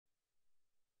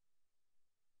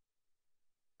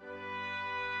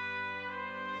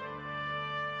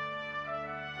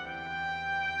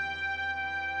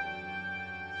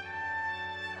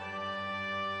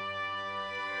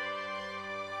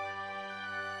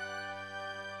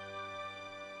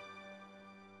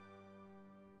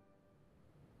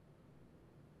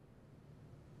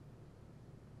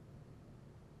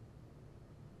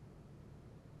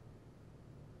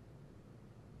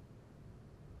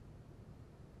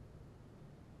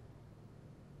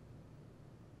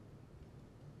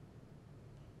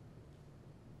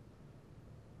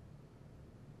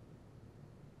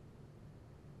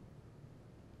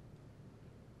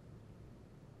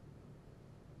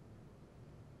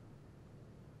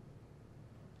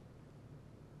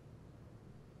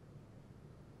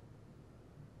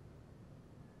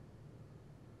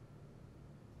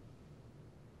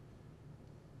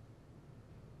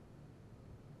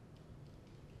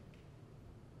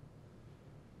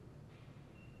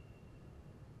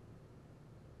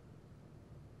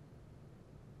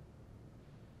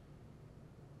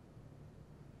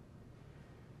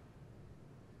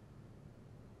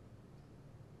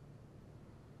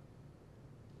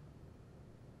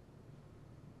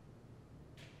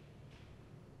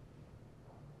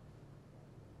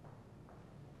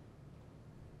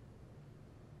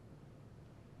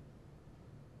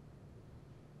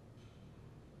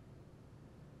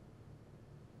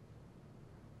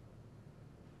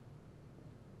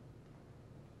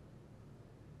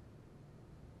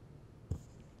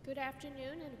Good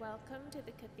afternoon and welcome to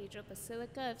the Cathedral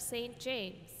Basilica of St.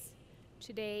 James.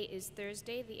 Today is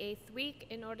Thursday, the 8th week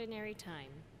in Ordinary Time.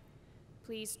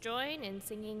 Please join in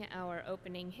singing our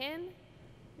opening hymn,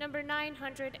 number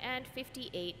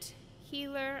 958,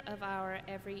 Healer of Our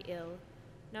Every Ill.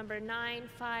 Number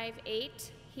 958,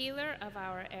 Healer of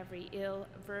Our Every Ill,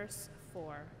 verse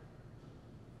 4.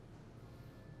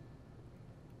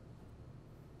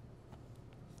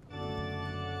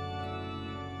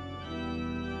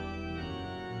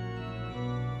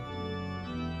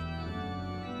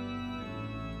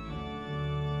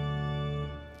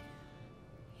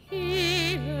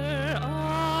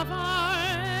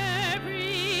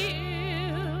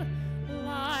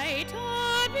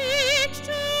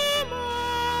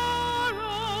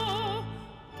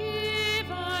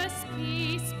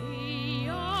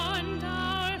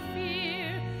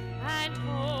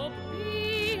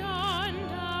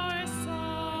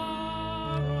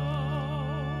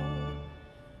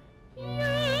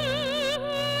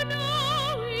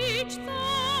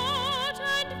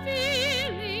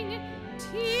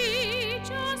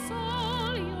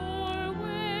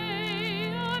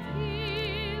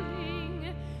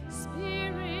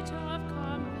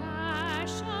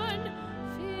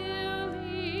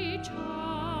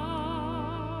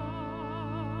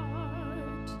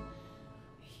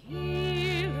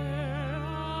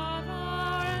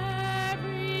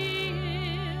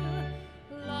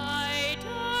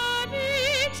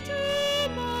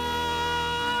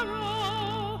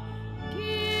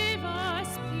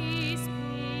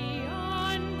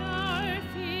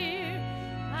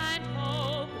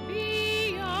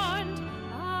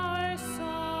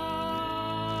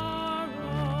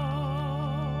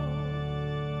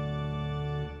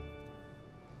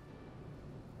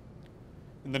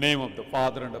 In the name of the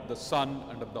Father, and of the Son,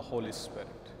 and of the Holy Spirit.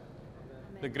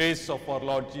 Amen. The grace of our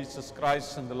Lord Jesus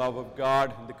Christ, and the love of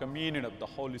God, and the communion of the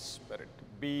Holy Spirit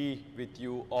be with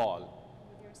you all.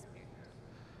 With your spirit.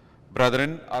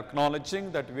 Brethren,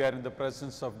 acknowledging that we are in the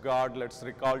presence of God, let's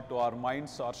recall to our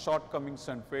minds our shortcomings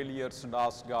and failures and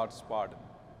ask God's pardon.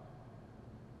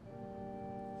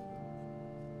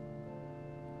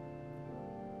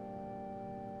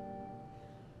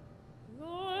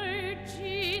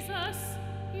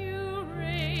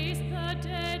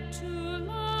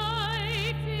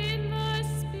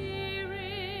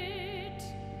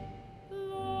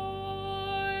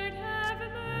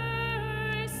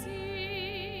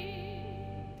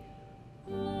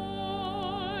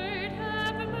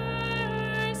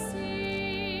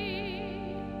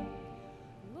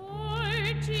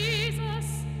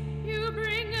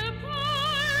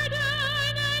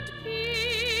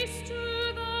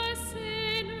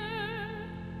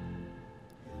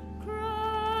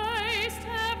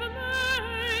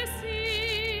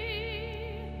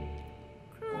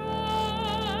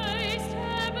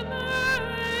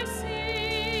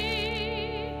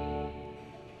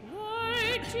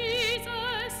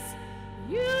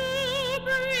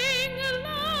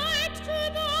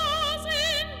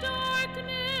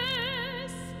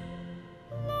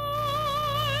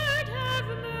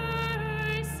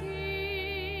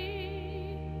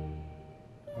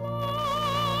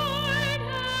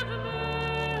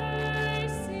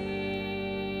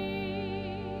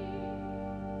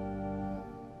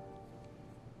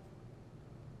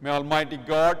 May Almighty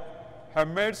God have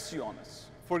mercy on us,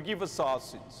 forgive us our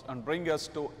sins, and bring us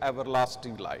to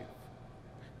everlasting life.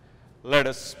 Let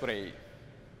us pray.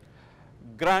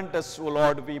 Grant us, O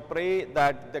Lord, we pray,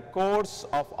 that the course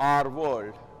of our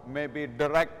world may be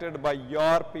directed by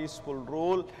your peaceful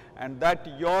rule, and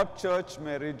that your church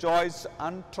may rejoice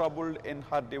untroubled in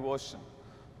her devotion.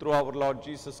 Through our Lord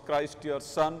Jesus Christ, your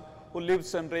Son, who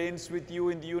lives and reigns with you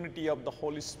in the unity of the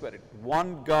Holy Spirit,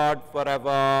 one God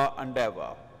forever and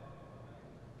ever.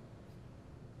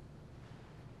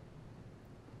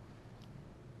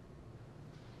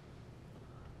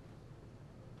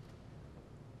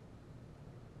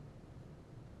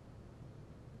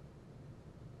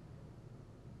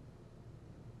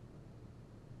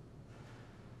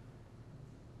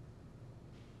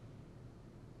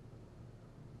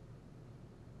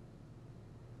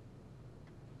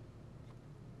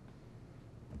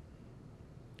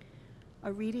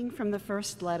 A reading from the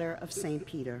first letter of St.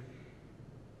 Peter.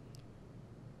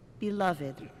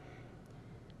 Beloved,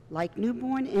 like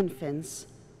newborn infants,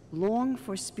 long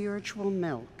for spiritual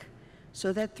milk,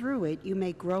 so that through it you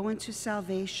may grow into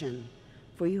salvation,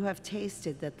 for you have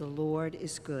tasted that the Lord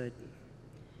is good.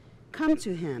 Come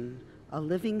to him, a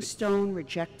living stone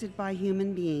rejected by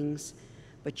human beings,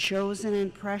 but chosen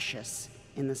and precious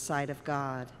in the sight of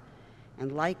God.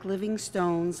 And like living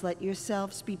stones, let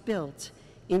yourselves be built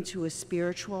into a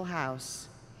spiritual house,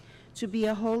 to be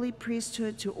a holy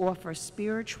priesthood, to offer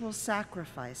spiritual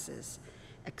sacrifices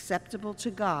acceptable to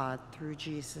God through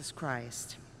Jesus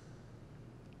Christ.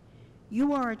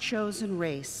 You are a chosen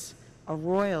race, a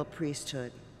royal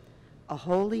priesthood, a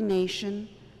holy nation,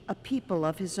 a people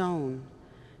of his own,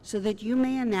 so that you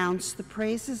may announce the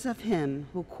praises of him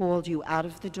who called you out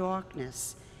of the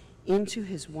darkness into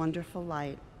his wonderful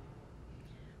light.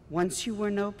 Once you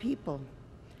were no people,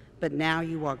 but now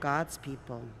you are God's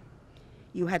people.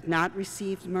 You had not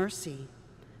received mercy,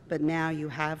 but now you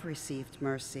have received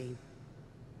mercy.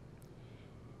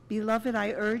 Beloved,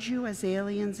 I urge you as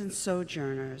aliens and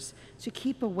sojourners to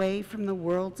keep away from the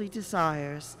worldly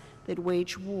desires that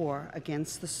wage war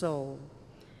against the soul.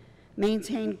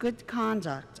 Maintain good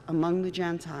conduct among the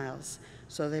Gentiles,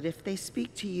 so that if they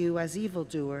speak to you as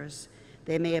evildoers,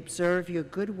 they may observe your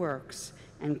good works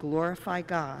and glorify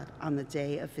God on the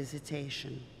day of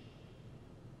visitation.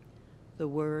 The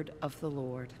word of the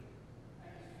Lord.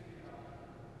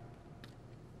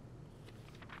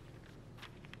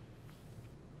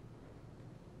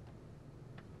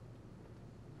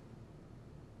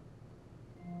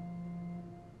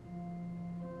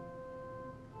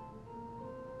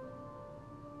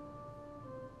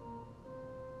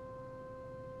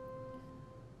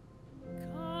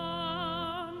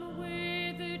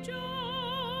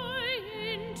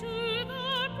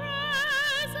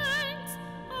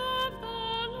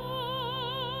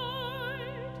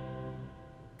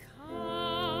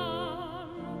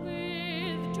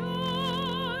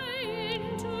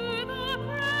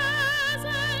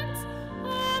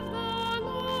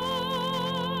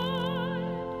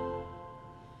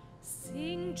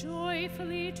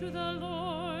 Joyfully to the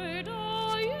Lord,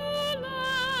 all you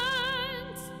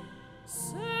lands.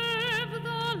 Serve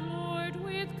the Lord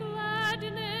with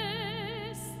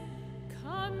gladness.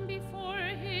 Come before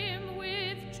him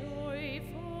with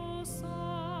joyful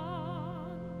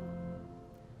song.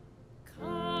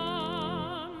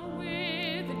 Come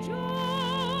with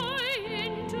joy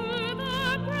into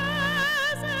the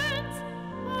presence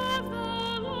of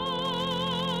the Lord.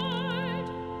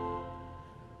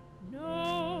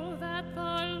 Know that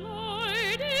the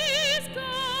Lord is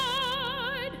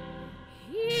God.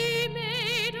 He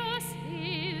made us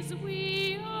his,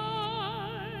 we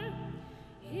are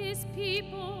his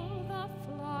people, the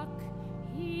flock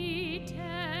he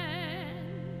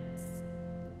tends.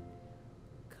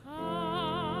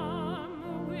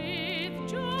 Come with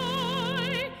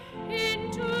joy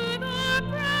into the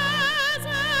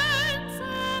presence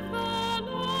of the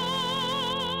Lord.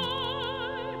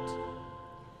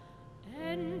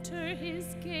 Enter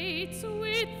his gates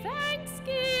with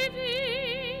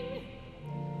thanksgiving,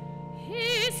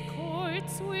 his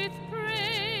courts with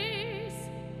praise.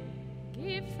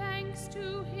 Give thanks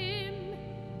to him,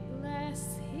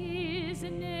 bless his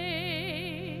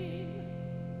name.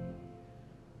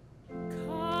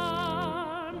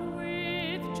 Come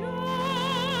with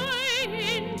joy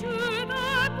into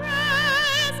the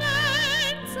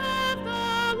presence of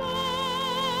the Lord.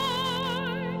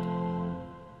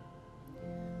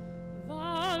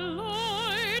 The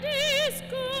Lord is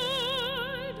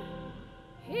good.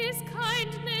 His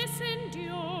kindness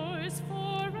endures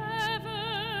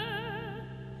forever,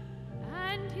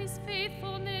 and his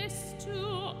faithfulness to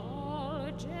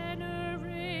all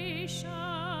generations.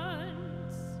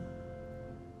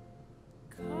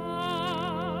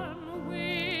 Come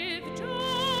with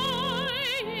joy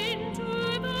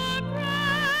into the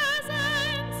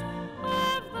presence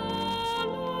of the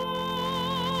Lord.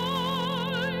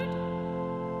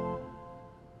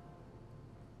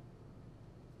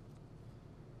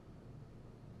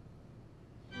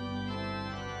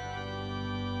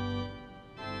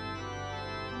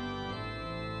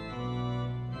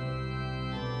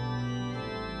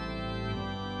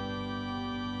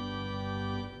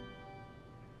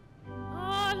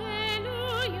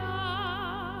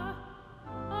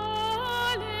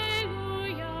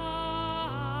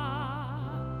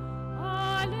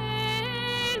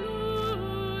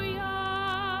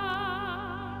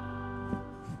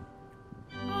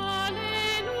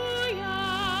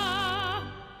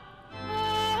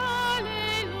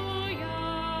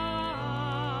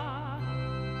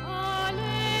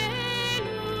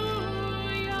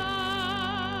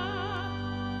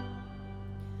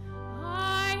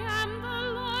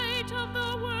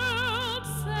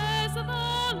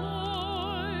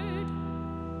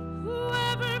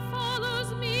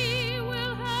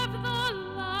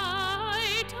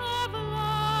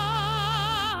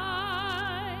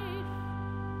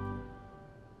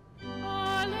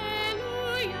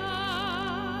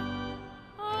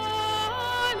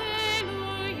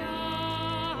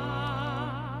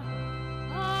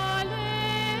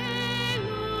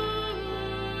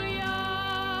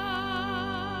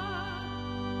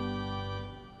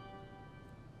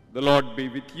 The Lord be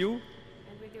with you.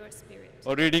 And with your spirit.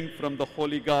 A reading from the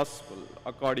Holy Gospel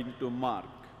according to Mark.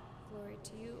 Glory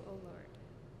to you, O Lord.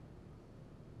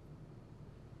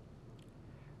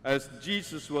 As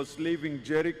Jesus was leaving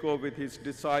Jericho with his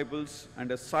disciples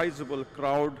and a sizable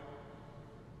crowd,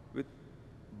 with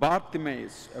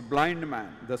Bartimaeus, a blind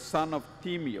man, the son of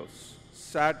Timaeus,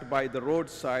 sat by the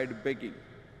roadside begging.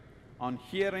 On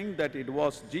hearing that it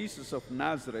was Jesus of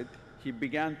Nazareth, he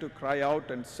began to cry out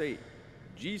and say,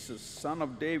 "Jesus, Son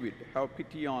of David, have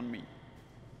pity on me."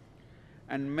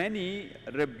 And many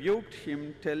rebuked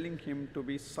him, telling him to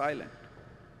be silent.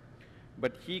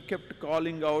 But he kept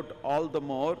calling out all the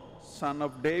more, "Son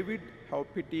of David,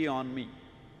 have pity on me."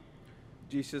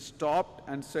 Jesus stopped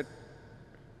and said,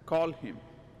 "Call him."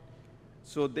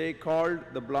 So they called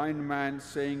the blind man,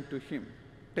 saying to him,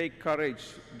 "Take courage,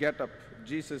 get up,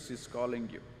 Jesus is calling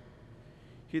you."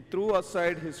 He threw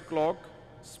aside his cloak,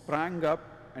 sprang up,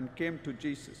 and came to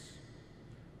Jesus.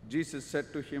 Jesus said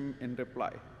to him in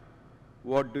reply,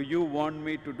 "What do you want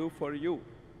me to do for you?"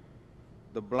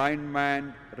 The blind man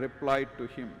replied to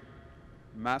him,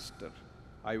 "Master,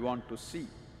 I want to see."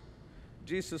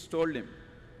 Jesus told him,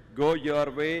 "Go your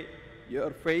way,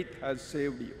 your faith has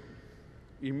saved you."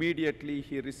 Immediately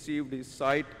he received his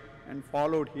sight and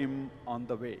followed him on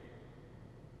the way.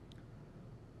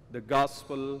 The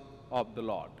Gospel of the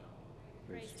Lord.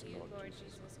 Praise to you, Lord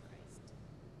Jesus Christ.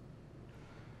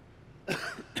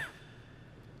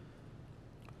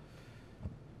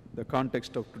 The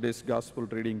context of today's Gospel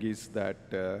reading is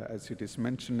that, as it is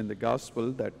mentioned in the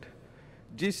Gospel, that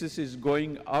Jesus is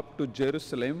going up to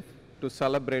Jerusalem to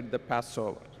celebrate the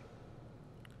Passover.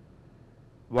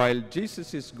 While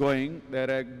Jesus is going, there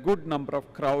are a good number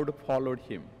of crowd followed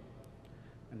him.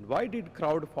 And why did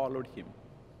crowd follow him?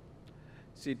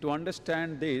 See, to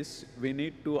understand this, we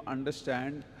need to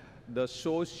understand the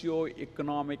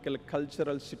socio-economical,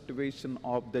 cultural situation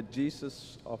of the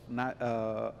Jesus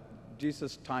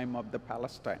time of the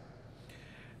Palestine.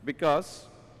 Because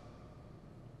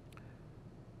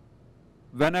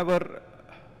whenever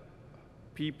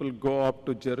people go up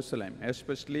to Jerusalem,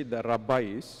 especially the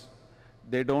rabbis,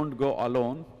 they don't go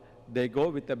alone, they go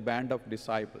with a band of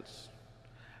disciples.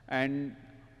 And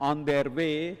on their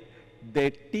way,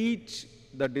 they teach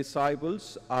the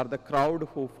disciples or the crowd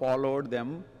who followed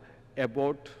them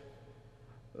about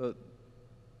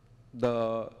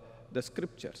the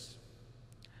scriptures.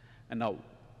 And now,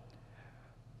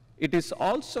 it is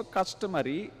also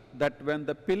customary that when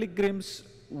the pilgrims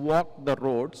walk the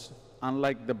roads,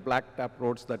 unlike the blacktop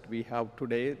roads that we have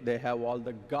today, they have all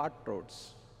the ghat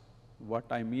roads.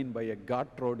 What I mean by a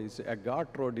ghat road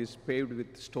is paved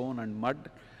with stone and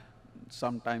mud.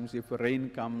 Sometimes if rain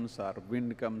comes or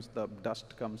wind comes, the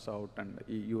dust comes out and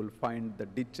you will find the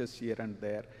ditches here and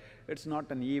there. It's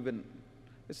not an even,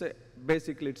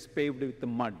 basically it's paved with the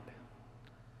mud.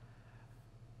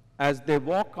 As they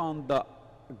walk on the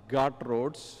ghat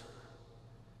roads,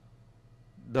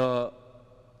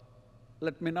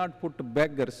 let me not put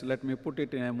beggars, let me put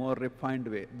it in a more refined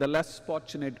way. The less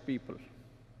fortunate people,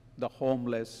 the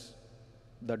homeless,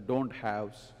 the don't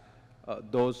haves,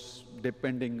 those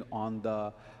depending on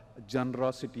the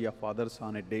generosity of others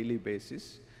on a daily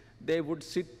basis, they would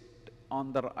sit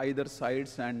on their either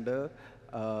sides and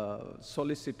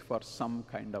solicit for some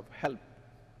kind of help.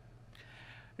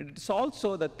 It's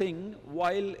also the thing,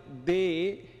 while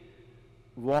they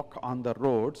walk on the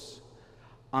roads,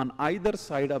 on either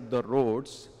side of the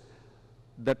roads,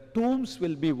 the tombs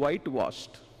will be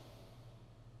whitewashed.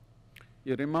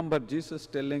 You remember Jesus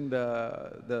telling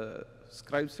the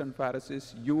scribes and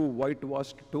Pharisees, "You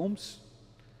whitewashed tombs"?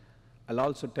 I'll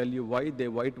also tell you why they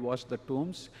whitewashed the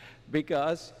tombs.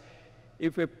 Because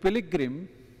if a pilgrim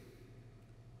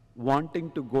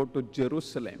wanting to go to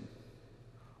Jerusalem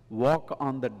walk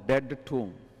on the dead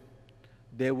tomb,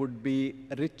 they would be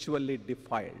ritually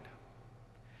defiled.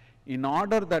 In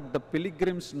order that the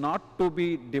pilgrims not to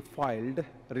be defiled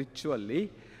ritually,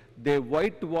 they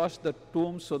whitewash the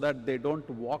tomb so that they don't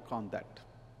walk on that.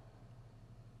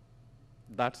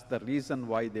 That's the reason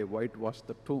why they whitewash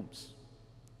the tombs.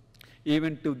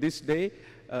 Even to this day,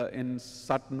 in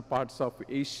certain parts of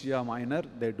Asia Minor,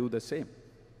 they do the same.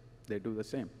 They do the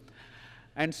same.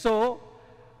 And so,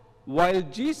 while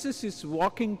Jesus is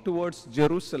walking towards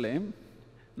Jerusalem,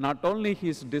 not only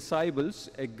his disciples,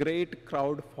 a great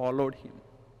crowd followed him,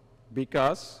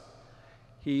 because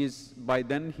by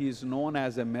then he is known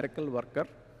as a miracle worker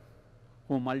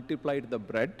who multiplied the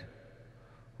bread,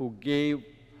 who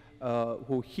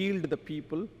healed the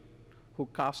people, who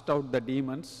cast out the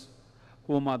demons,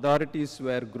 whom authorities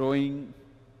were growing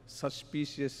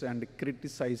suspicious and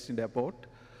criticized about.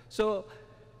 So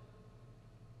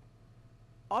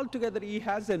altogether he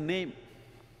has a name.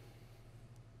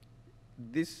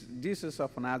 This Jesus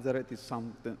of Nazareth is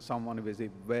someone who is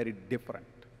very different.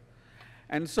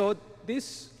 And so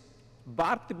this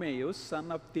Bartimaeus,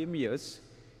 son of Timaeus,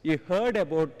 he heard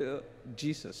about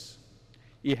Jesus.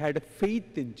 He had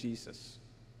faith in Jesus.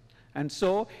 And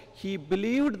so he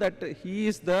believed that he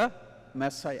is the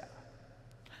Messiah.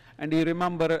 And you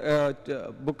remember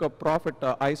book of prophet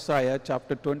Isaiah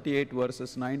chapter 28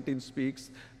 verses 19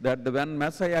 speaks that when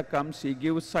Messiah comes, he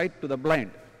gives sight to the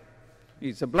blind.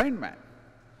 He's a blind man.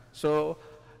 So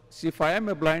if I am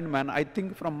a blind man, I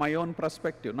think from my own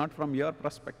perspective, not from your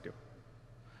perspective.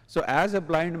 So as a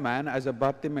blind man, as a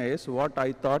Bartimaeus, what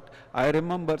I thought, I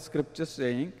remember scripture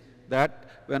saying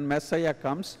that when Messiah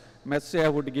comes,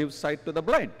 Messiah would give sight to the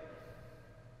blind.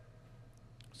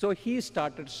 So he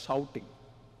started shouting,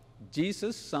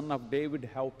 Jesus, son of David,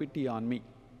 have pity on me.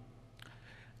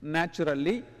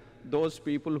 Naturally, those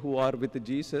people who are with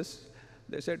Jesus,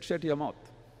 they said, shut your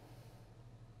mouth.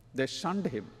 They shunned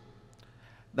him.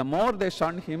 The more they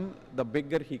shunned him, the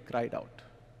bigger he cried out.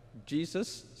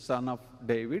 Jesus, son of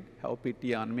David, have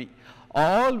pity on me.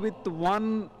 All with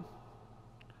one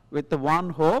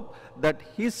hope that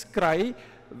his cry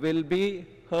will be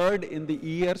heard in the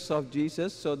ears of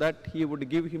Jesus so that he would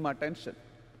give him attention.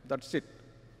 That's it.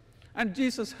 And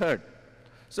Jesus heard.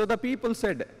 So the people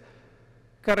said,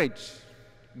 courage,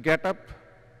 get up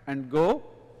and go.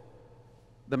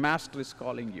 The Master is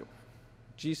calling you.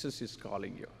 Jesus is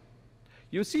calling you.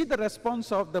 You see the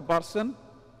response of the person.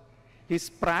 He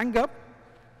sprang up,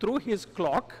 threw his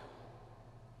cloak,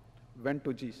 went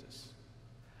to Jesus.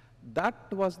 That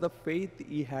was the faith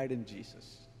he had in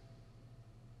Jesus.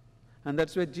 And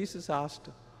that's why Jesus asked,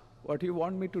 what do you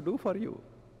want me to do for you?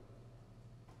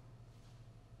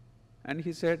 And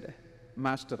he said,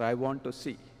 Master, I want to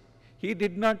see. He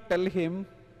did not tell him,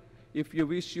 if you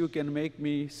wish, you can make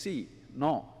me see.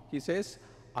 No, he says,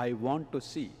 I want to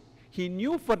see. He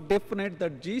knew for definite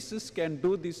that Jesus can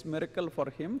do this miracle for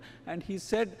him, and he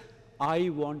said, I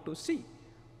want to see.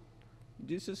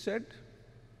 Jesus said,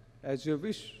 as you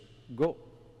wish, go.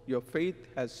 Your faith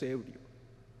has saved you.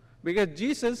 Because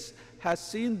Jesus has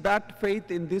seen that faith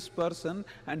in this person,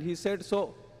 and he said,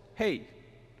 so, hey,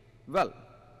 well,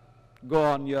 go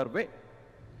on your way.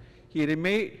 He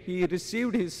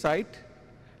received his sight,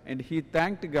 and he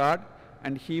thanked God,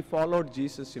 and he followed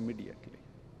Jesus immediately.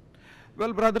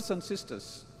 Well, brothers and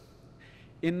sisters,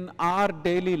 in our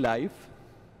daily life,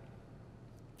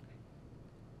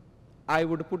 I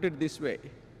would put it this way.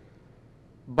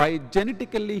 By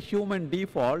genetically human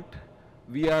default,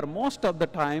 we are most of the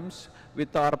times,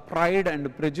 with our pride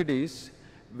and prejudice,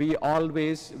 we are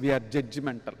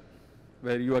judgmental.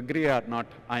 Whether you agree or not,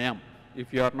 I am.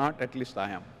 If you are not, at least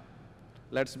I am.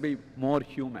 Let's be more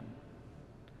human.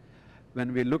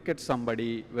 When we look at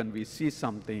somebody, when we see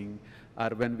something, or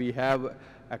when we have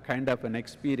a kind of an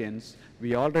experience,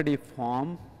 we already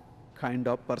form kind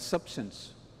of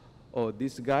perceptions. Oh,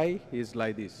 this guy is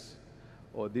like this.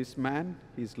 Oh, this man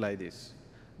is like this.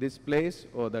 This place,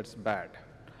 oh, that's bad.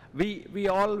 We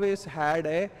always had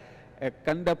a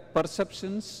kind of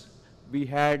perceptions. We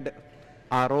had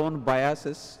our own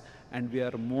biases, and we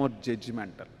are more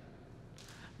judgmental.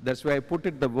 That's why I put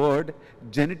it the word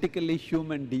genetically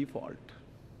human default.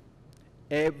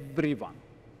 Everyone.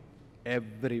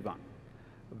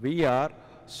 We are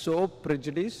so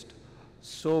prejudiced,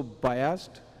 so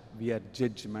biased, we are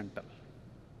judgmental.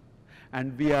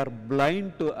 And we are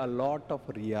blind to a lot of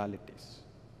realities.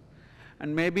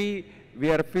 And maybe we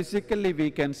are physically,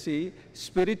 we can see,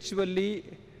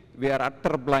 spiritually, we are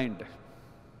utter blind.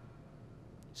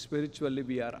 Spiritually,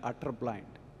 we are utter blind.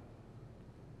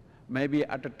 Maybe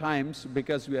at times,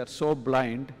 because we are so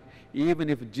blind, even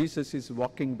if Jesus is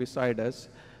walking beside us,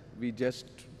 we just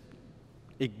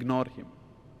ignore him.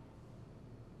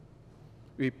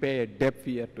 We pay a deaf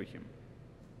ear to him.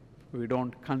 We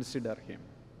don't consider him.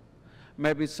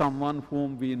 Maybe someone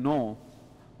whom we know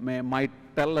might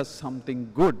tell us something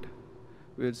good.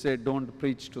 We'll say, don't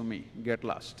preach to me, get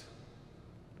lost.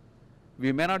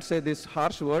 We may not say these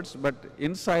harsh words, but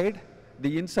inside,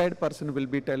 the inside person will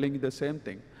be telling the same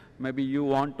thing. Maybe you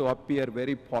want to appear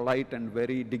very polite and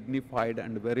very dignified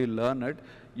and very learned.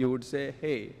 You would say,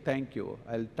 hey, thank you,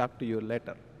 I'll talk to you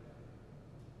later.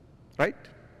 Right?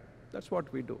 That's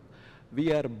what we do.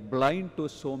 We are blind to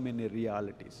so many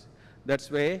realities. That's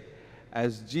why,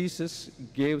 as Jesus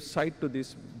gave sight to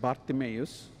this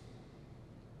Bartimaeus,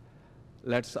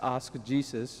 let's ask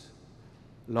Jesus,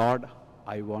 Lord,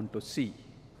 I want to see.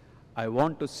 I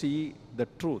want to see the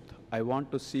truth. I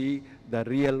want to see the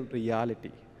real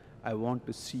reality. I want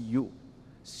to see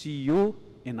you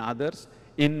in others,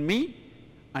 in me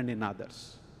and in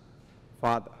others.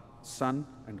 Father, Son,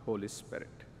 and Holy Spirit.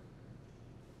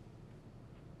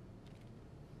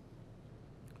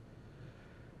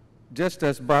 Just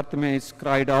as Bartimaeus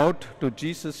cried out to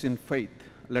Jesus in faith,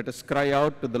 let us cry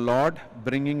out to the Lord,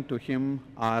 bringing to him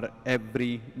our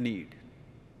every need.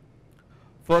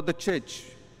 For the church,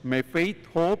 may faith,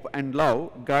 hope, and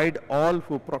love guide all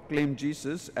who proclaim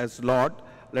Jesus as Lord.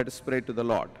 Let us pray to the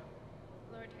Lord.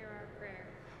 Lord, hear our prayer.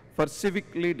 For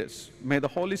civic leaders, may the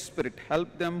Holy Spirit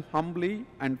help them humbly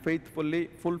and faithfully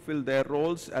fulfill their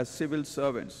roles as civil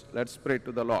servants. Let's pray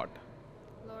to the Lord.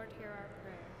 Lord, hear our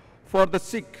prayer. For the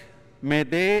sick, may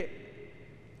they,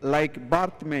 like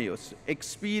Bartimaeus,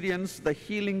 experience the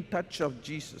healing touch of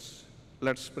Jesus.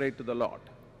 Let's pray to the Lord.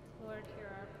 Lord, hear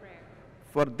our prayer.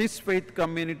 For this faith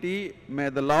community, may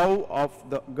the love of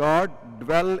the God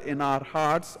dwell in our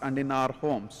hearts and in our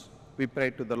homes. We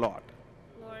pray to the Lord.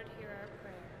 Lord, hear our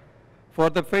prayer. For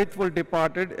the faithful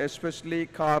departed, especially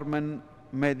Carmen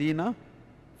Medina,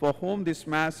 for whom this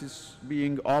Mass is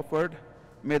being offered,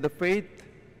 may the faith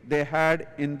they had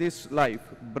in this life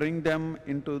bring them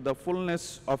into the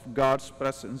fullness of God's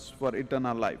presence for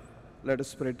eternal life. Let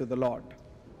us pray to the Lord.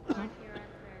 Lord, hear our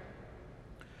prayer.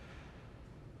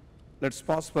 Let's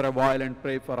pause for a while and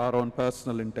pray for our own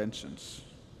personal intentions.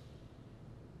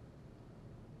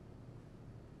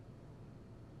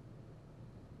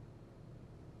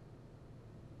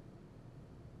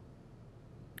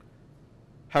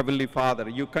 Heavenly Father,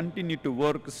 you continue to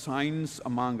work signs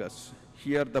among us.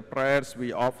 Hear the prayers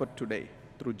we offer today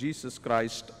through Jesus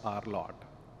Christ our Lord.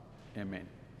 Amen.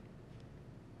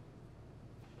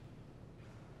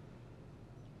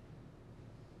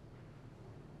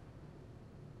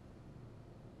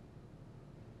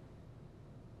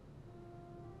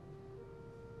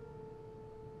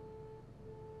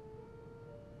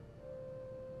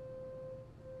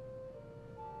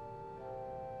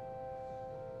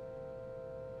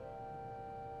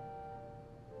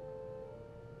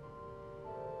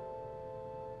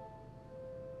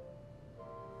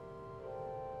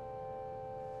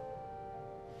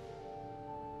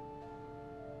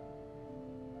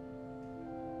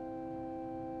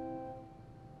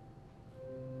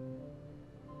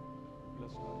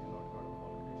 Blessed are you, Lord God of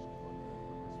all creation, for your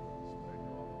goodness, for the spread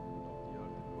of the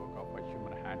earth and work of a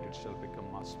human hand, it shall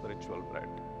become our spiritual bread.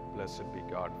 Blessed be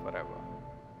God forever.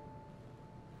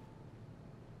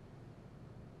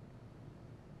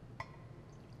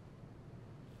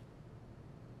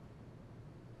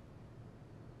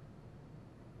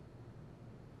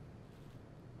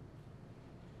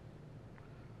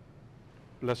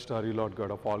 Blessed are you, Lord God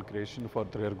of all creation, for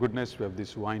through your goodness we have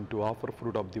this wine to offer,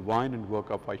 fruit of the vine and work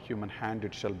of a human hand,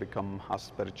 it shall become a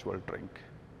spiritual drink.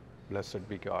 Blessed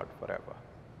be God forever.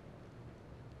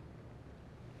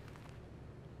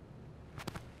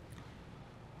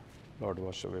 Lord,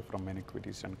 wash away from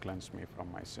iniquities and cleanse me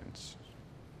from my sins.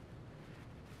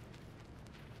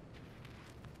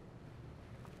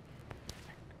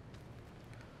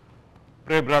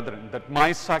 Pray, brethren, that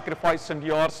my sacrifice and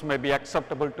yours may be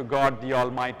acceptable to God, the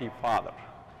Almighty Father.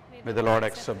 May the Lord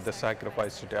accept the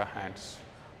sacrifice at your hands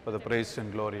for the praise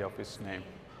and glory of his name,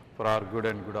 for our good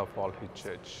and good of all his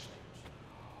church.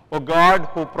 O God,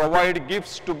 who provide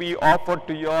gifts to be offered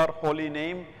to your holy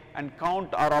name and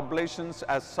count our oblations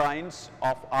as signs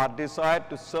of our desire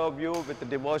to serve you with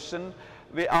devotion,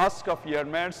 we ask of your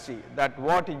mercy that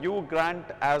what you grant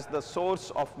as the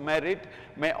source of merit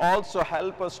may also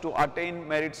help us to attain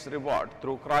merit's reward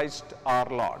through Christ our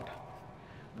Lord.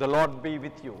 The Lord be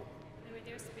with you. And with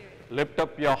your spirit, Lift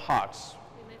up your hearts.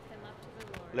 we lift them up to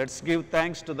the Lord. Let's give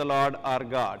thanks to the Lord our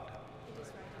God. It is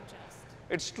right and just.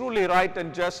 It's truly right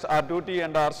and just, our duty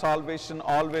and our salvation,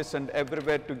 always and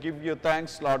everywhere, to give you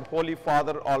thanks, Lord, Holy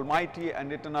Father, Almighty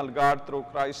and eternal God, through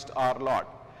Christ our Lord.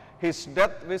 His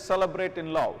death we celebrate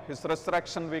in love, his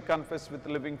resurrection we confess with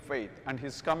living faith, and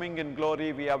his coming in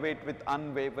glory we await with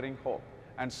unwavering hope.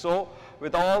 And so,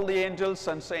 with all the angels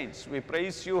and saints, we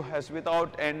praise you as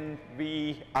without end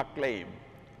we acclaim.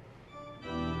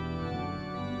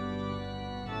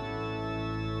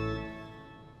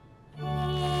 Holy,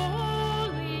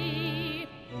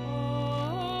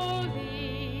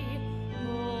 holy,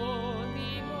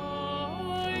 holy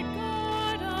Lord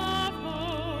God of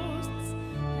hosts,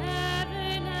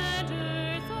 heaven and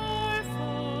earth are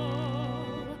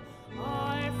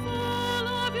full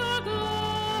of your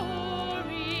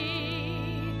glory.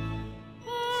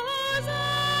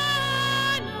 Hosanna,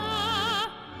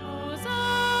 Hosanna.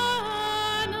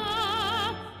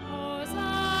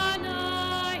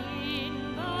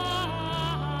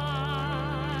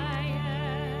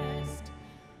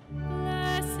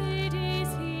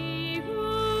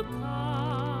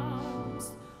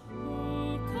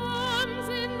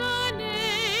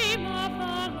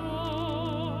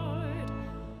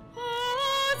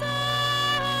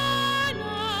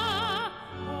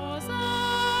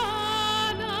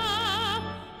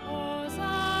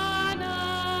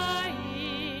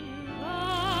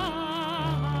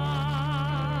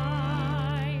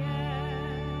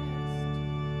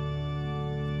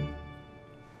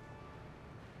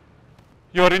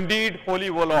 You are indeed holy,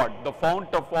 O Lord, the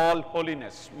fount of all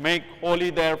holiness. Make holy,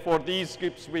 therefore, these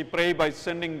gifts, we pray, by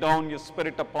sending down your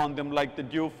Spirit upon them like the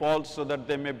dew falls, so that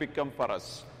they may become for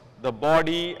us the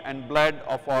body and blood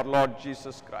of our Lord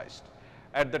Jesus Christ.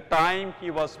 At the time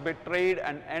he was betrayed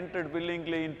and entered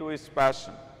willingly into his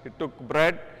passion, he took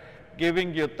bread,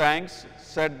 giving you thanks,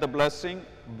 said the blessing,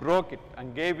 broke it,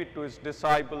 and gave it to his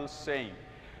disciples, saying,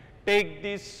 "Take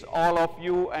this, all of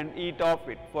you, and eat of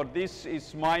it, for this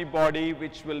is my body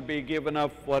which will be given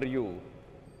up for you."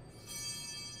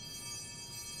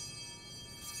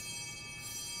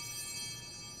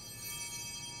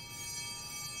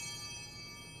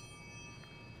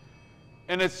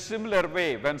 In a similar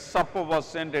way, when supper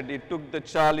was ended, he took the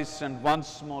chalice and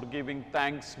once more giving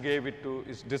thanks, gave it to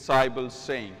his disciples,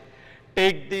 saying,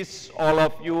 "Take this, all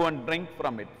of you, and drink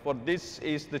from it, for this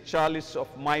is the chalice of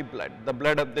my blood, the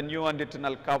blood of the new and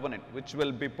eternal covenant, which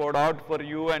will be poured out for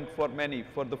you and for many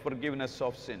for the forgiveness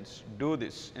of sins. Do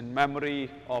this in memory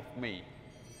of me."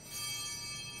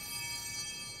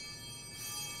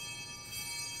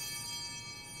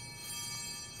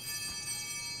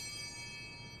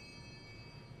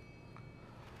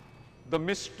 The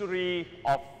mystery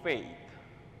of faith.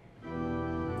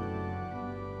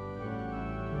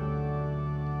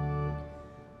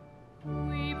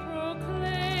 We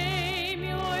proclaim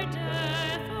your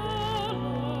death, O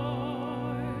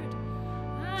Lord,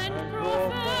 and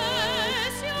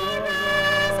profess your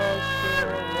resurrection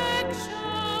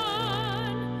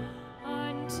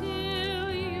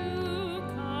until you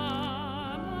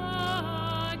come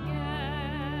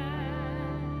again.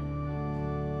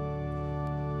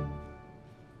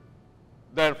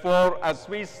 Therefore, as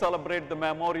we celebrate the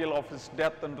memorial of his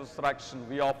death and resurrection,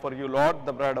 we offer you, Lord,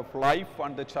 the bread of life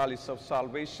and the chalice of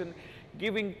salvation,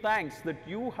 giving thanks that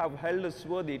you have held us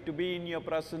worthy to be in your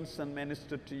presence and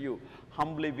minister to you.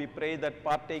 Humbly we pray that,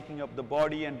 partaking of the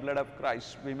body and blood of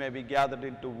Christ, we may be gathered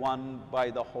into one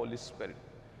by the Holy Spirit.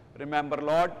 Remember,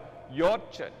 Lord, your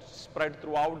church spread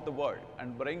throughout the world,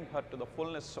 and bring her to the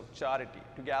fullness of charity,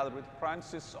 together with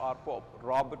Francis our Pope,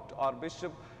 Robert our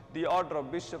Bishop, the order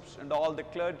of bishops, and all the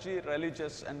clergy,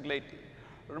 religious and laity.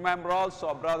 Remember also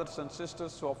our brothers and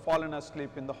sisters who have fallen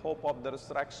asleep in the hope of the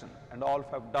resurrection, and all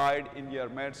who have died in your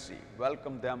mercy.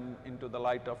 Welcome them into the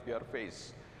light of your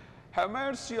face. Have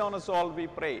mercy on us all, we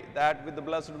pray, that with the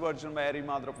Blessed Virgin Mary,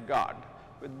 Mother of God,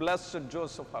 with blessed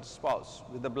Joseph, our spouse,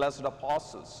 with the blessed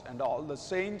apostles and all the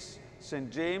saints, St.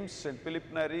 James, St.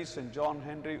 Philip Neri, St. John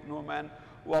Henry Newman,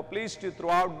 who have pleased you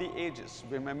throughout the ages,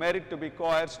 we may merit to be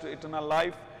co-heirs to eternal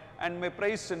life, and may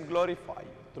praise and glorify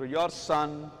you through your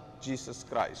Son, Jesus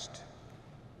Christ.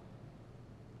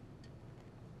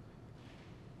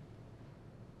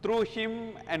 Through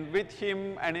him, and with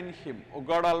him, and in him, O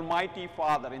God Almighty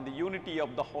Father, in the unity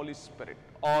of the Holy Spirit,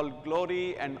 all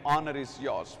glory and honor is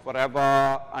yours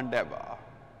forever and ever.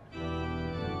 Amen.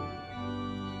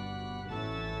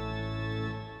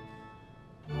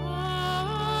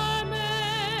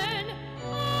 Amen.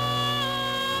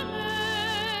 Amen.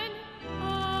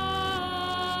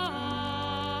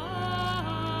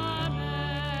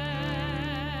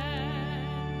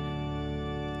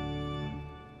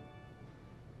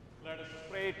 Let us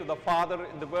pray to the Father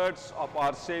in the words of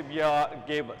our Savior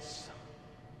gave us.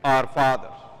 Our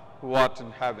Father, who art in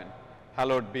heaven,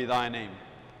 hallowed be thy name.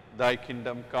 Thy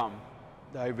kingdom come,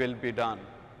 thy will be done,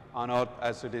 on earth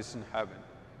as it is in heaven.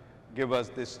 Give us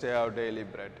this day our daily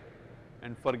bread,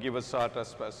 and forgive us our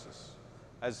trespasses,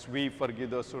 as we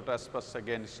forgive those who trespass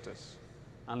against us.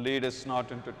 And lead us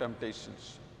not into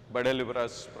temptations, but deliver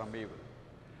us from evil.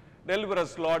 Deliver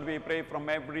us, Lord, we pray, from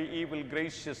every evil.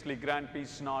 Graciously grant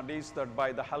peace in our days, that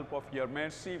by the help of your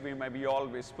mercy we may be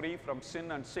always free from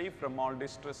sin and safe from all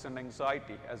distress and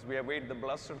anxiety, as we await the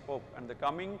blessed hope and the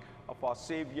coming of our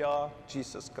Savior,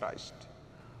 Jesus Christ.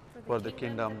 For the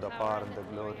kingdom, the power, and the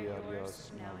glory are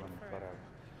yours, now and forever.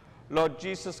 Lord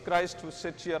Jesus Christ, who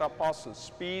said to your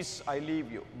apostles, "Peace I leave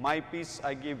you, my peace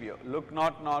I give you," look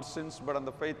not on our sins, but on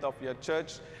the faith of your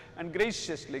church, and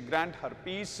graciously grant her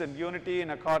peace and unity in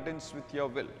accordance with your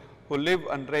will, who live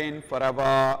and reign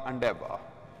forever and ever. Amen.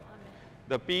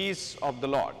 The peace of the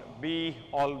Lord be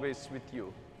always with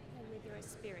you. And with your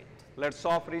spirit. Let's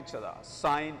offer each other a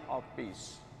sign of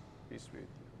peace. Peace be with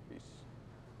you. Peace.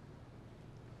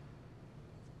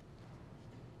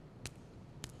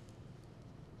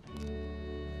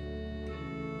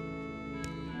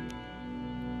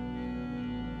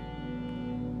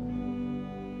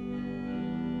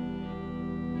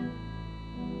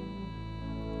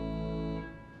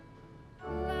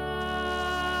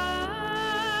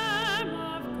 Lamb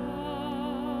of God,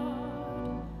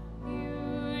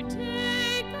 you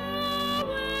take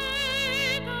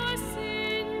away the sin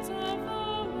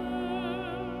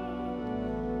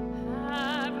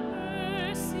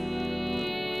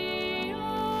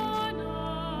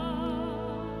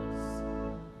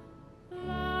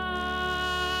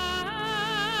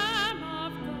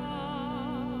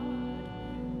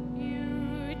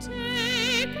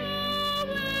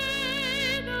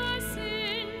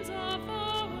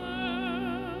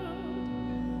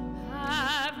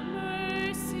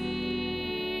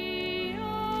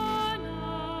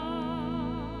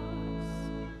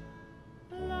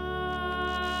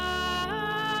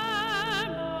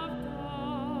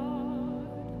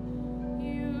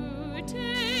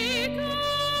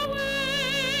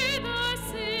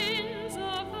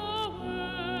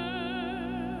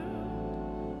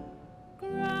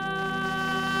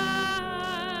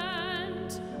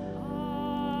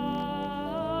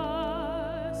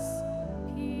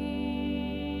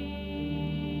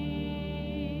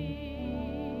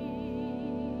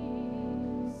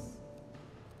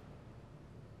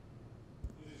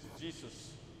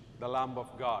the Lamb of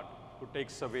God, who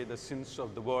takes away the sins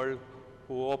of the world,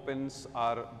 who opens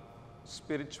our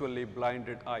spiritually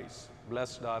blinded eyes.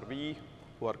 Blessed are we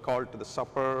who are called to the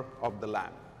supper of the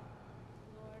Lamb.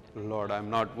 Lord, I am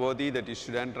not worthy that you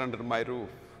should enter under my roof,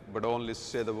 but only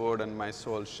say the word and my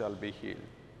soul shall be healed.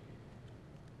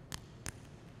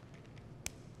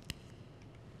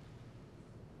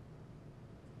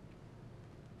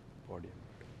 Body.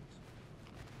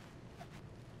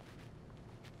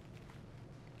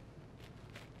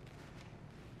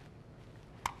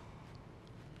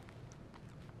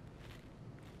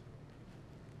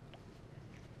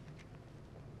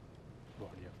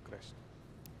 Body of Christ.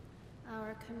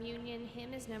 Our communion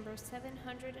hymn is number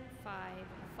 705,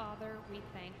 Father, we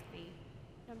thank thee.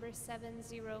 Number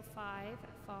 705,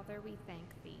 Father, we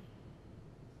thank thee.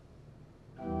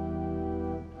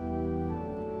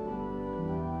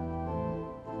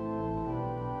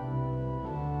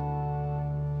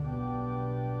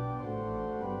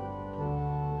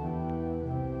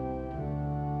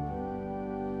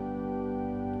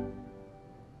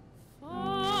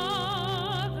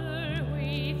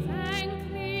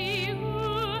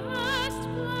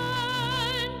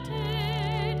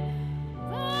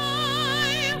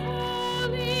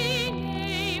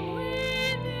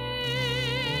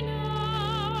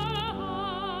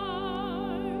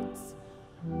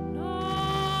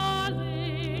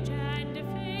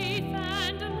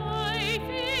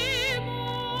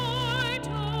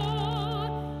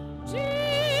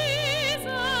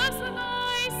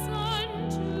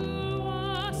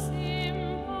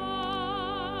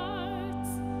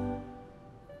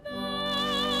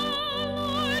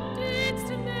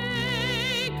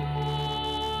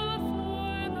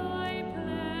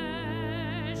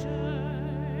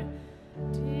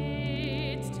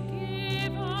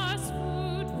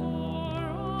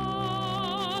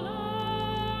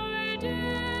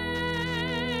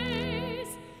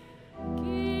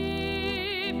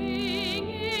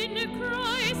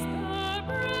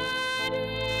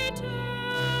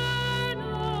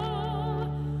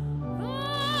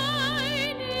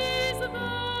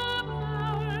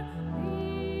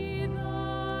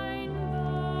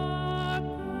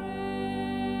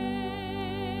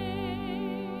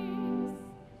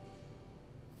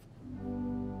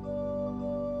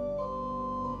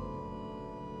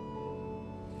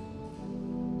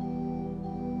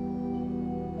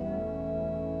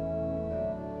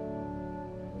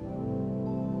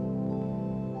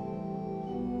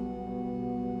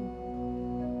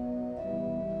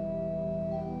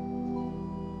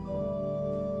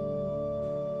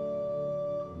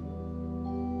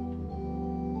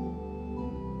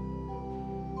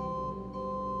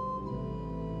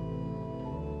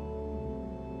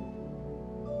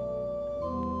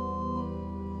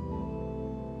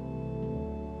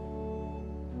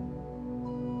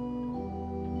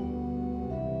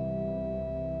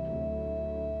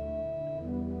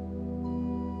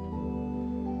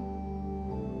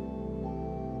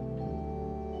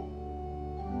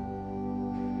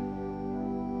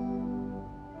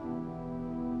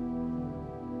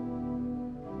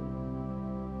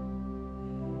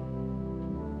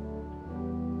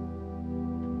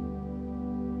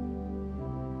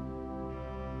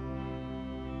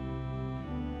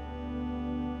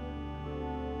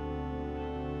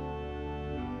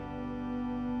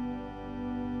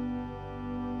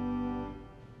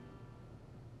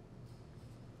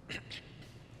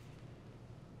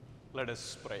 Let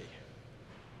us pray.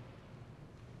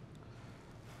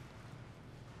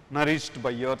 Nourished by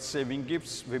your saving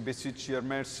gifts, we beseech your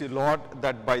mercy, Lord,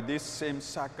 that by this same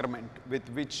sacrament with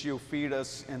which you feed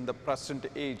us in the present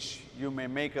age, you may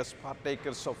make us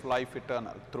partakers of life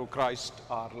eternal through Christ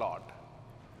our Lord.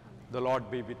 Amen. The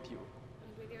Lord be with you.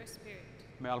 And with your spirit.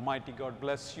 May Almighty God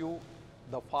bless you,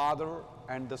 the Father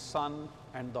and the Son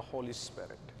and the Holy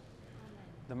Spirit.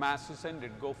 The Mass is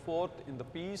ended. Go forth in the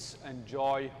peace and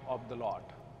joy of the Lord.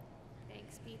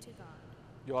 Thanks be to God.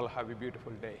 You all have a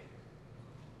beautiful day.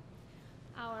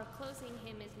 Our closing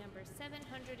hymn is number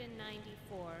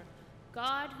 794,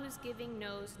 God whose giving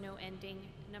knows no ending.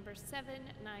 Number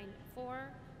 794,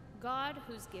 God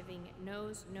whose giving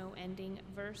knows no ending,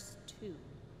 verse 2.